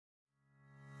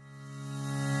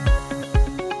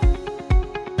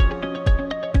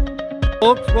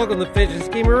Folks, welcome to Fish and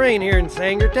Ski Marine here in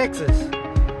Sanger, Texas.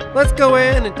 Let's go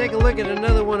in and take a look at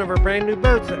another one of our brand new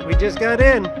boats that we just got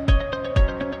in.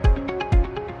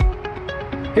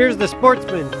 Here's the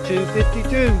Sportsman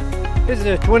 252. This is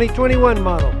a 2021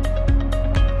 model.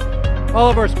 All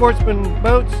of our Sportsman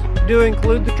boats do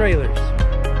include the trailers.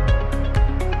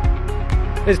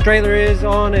 This trailer is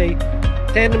on a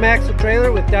tandem axle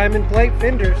trailer with diamond plate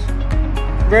fenders.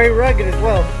 Very rugged as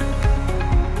well.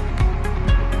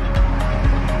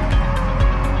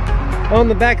 On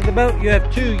the back of the boat you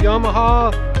have two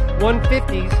Yamaha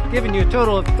 150s giving you a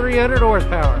total of 300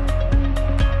 horsepower.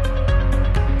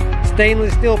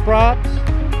 Stainless steel props,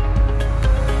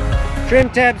 trim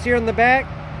tabs here on the back,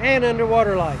 and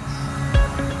underwater lights.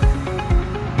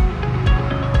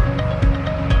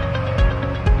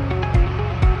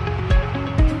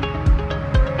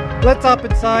 Let's hop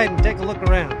inside and take a look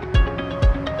around.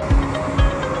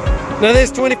 Now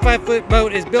this 25-foot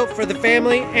boat is built for the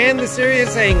family and the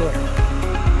serious angler.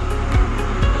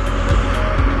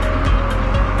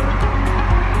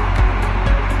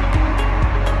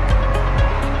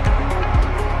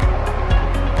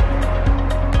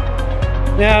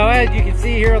 Now, as you can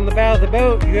see here on the bow of the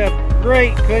boat, you have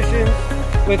great cushions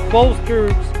with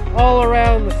bolsters all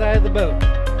around the side of the boat.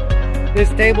 This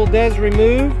table does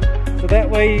remove, so that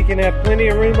way you can have plenty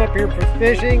of room up here for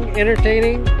fishing,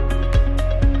 entertaining.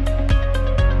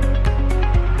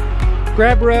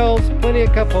 Grab rails, plenty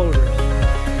of cup holders.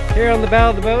 Here on the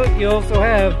bow of the boat, you also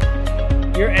have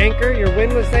your anchor, your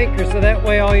windlass anchor, so that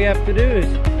way all you have to do is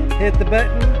hit the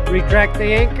button, retract the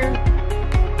anchor.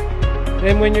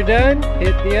 Then when you're done,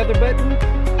 hit the other button,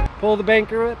 pull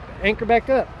the anchor back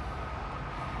up.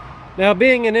 Now,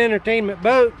 being an entertainment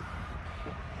boat,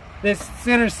 this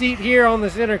center seat here on the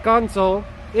center console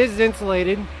is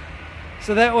insulated,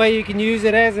 so that way you can use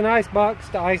it as an ice box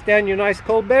to ice down your nice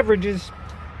cold beverages.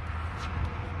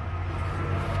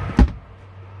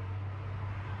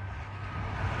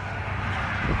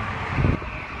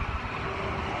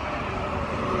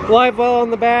 Live well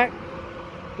on the back.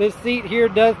 This seat here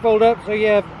does fold up so you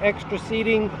have extra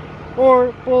seating,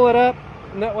 or pull it up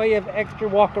and that way you have extra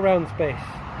walk around space.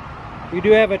 You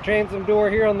do have a transom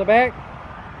door here on the back,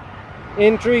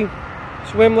 entry,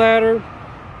 swim ladder.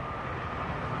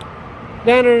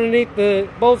 Down underneath the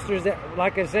bolsters that,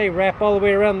 like I say, wrap all the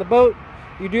way around the boat,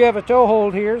 you do have a tow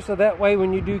hold here, so that way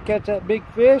when you do catch that big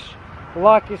fish,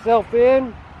 lock yourself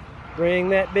in, bring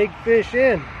that big fish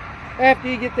in. After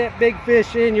you get that big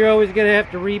fish in, you're always going to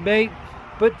have to rebait,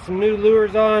 put some new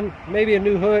lures on, maybe a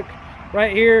new hook.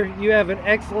 Right here you have an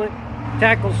excellent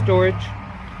tackle storage.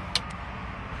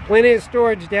 Plenty of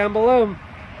storage down below.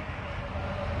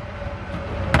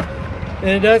 And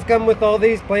it does come with all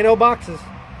these plain old boxes.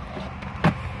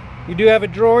 You do have a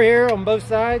drawer here on both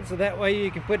sides, so that way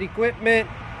you can put equipment.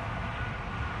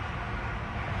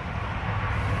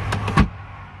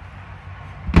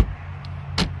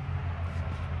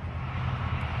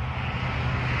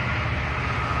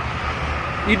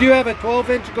 You do have a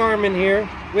 12-inch Garmin here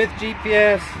with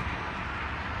GPS,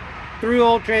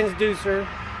 through-hole transducer,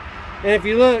 and if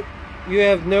you look, you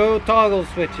have no toggle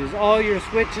switches. All your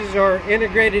switches are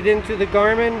integrated into the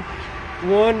Garmin.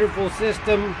 Wonderful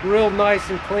system, real nice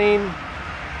and clean.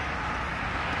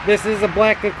 This is a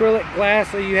black acrylic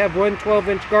glass, so you have one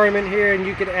 12-inch Garmin here, and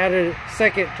you could add a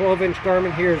second 12-inch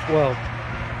Garmin here as well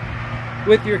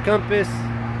with your compass.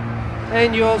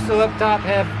 And you also up top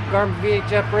have Garmin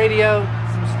VHF radio,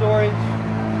 some storage,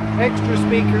 extra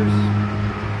speakers,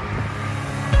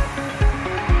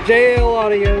 JL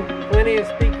audio, plenty of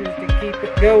speakers to keep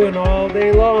it going all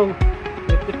day long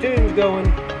with the tunes going.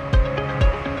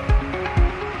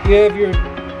 You have your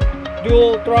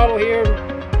dual throttle here.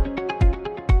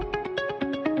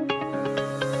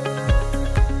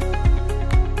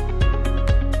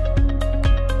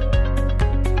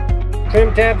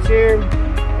 Trim tabs here,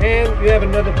 and you have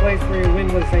another place for your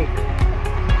windlass anchor.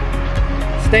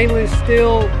 Stainless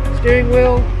steel steering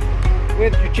wheel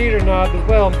with your cheater knob as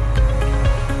well.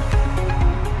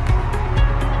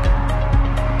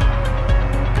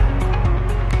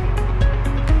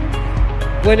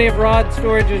 Plenty of rod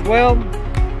storage as well.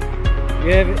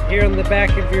 You have it here on the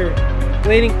back of your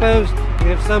leaning post.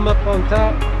 You have some up on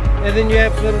top, and then you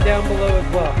have some down below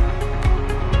as well.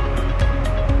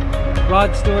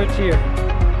 Rod storage here.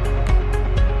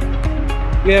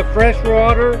 You have fresh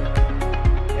water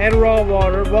and raw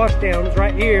water washdowns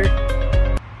right here.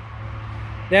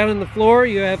 Down on the floor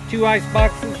you have two ice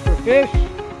boxes for fish.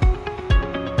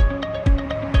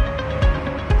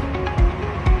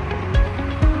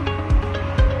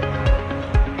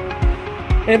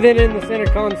 And then in the center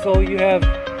console you have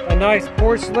a nice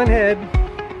porcelain head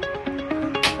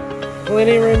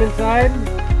Plenty of room inside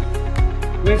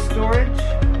with storage.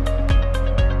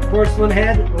 Porcelain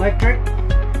head, electric.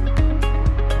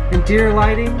 Interior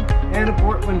lighting and a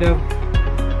port window.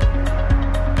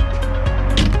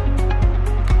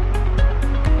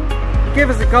 Give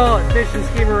us a call at Fish and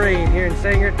Ski Marine here in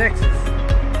Sanger, Texas.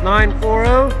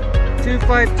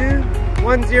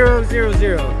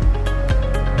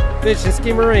 940-252-1000. Fish and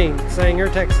Ski Marine, Sanger,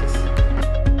 Texas.